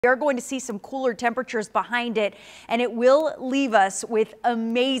We are going to see some cooler temperatures behind it, and it will leave us with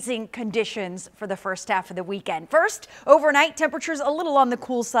amazing conditions for the first half of the weekend. First, overnight temperatures a little on the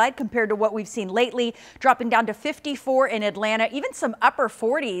cool side compared to what we've seen lately, dropping down to 54 in Atlanta, even some upper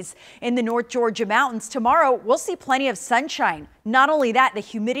 40s in the North Georgia mountains. Tomorrow, we'll see plenty of sunshine. Not only that, the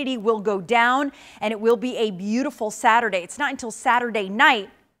humidity will go down, and it will be a beautiful Saturday. It's not until Saturday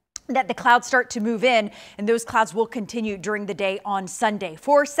night that the clouds start to move in, and those clouds will continue during the day on Sunday.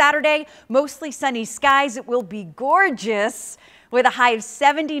 For Saturday, mostly sunny skies. It will be gorgeous with a high of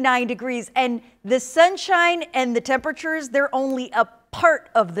 79 degrees, and the sunshine and the temperatures, they're only a part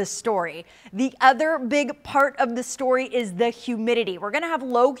of the story. The other big part of the story is the humidity. We're going to have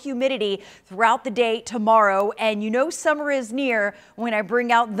low humidity throughout the day tomorrow, and you know summer is near when I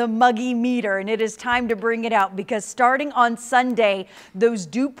bring out the muggy meter, and it is time to bring it out because starting on Sunday, those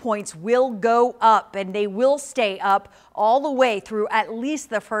dew points will go up, and they will stay up all the way through at least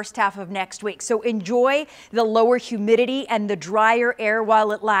the first half of next week. So enjoy the lower humidity and the drier air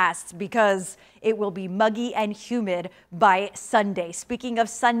while it lasts, because it will be muggy and humid by Sunday. Speaking of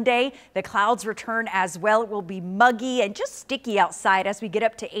Sunday, the clouds return as well. It will be muggy and just sticky outside as we get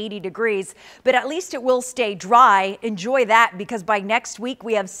up to 80 degrees, but at least it will stay dry. Enjoy that, because by next week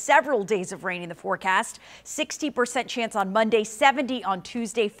we have several days of rain in the forecast. 60% chance on Monday, 70 on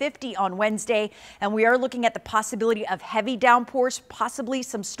Tuesday, 50 on Wednesday, and we are looking at the possibility of heavy downpours, possibly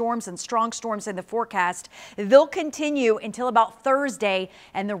some storms and strong storms in the forecast. They'll continue until about Thursday,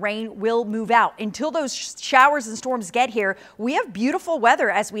 and the rain will move out. Until those showers and storms get here, we have beautiful weather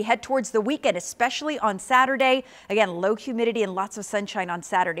as we head towards the weekend, especially on Saturday. Again, low humidity and lots of sunshine on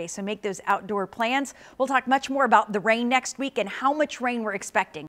Saturday, so make those outdoor plans. We'll talk much more about the rain next week and how much rain we're expecting.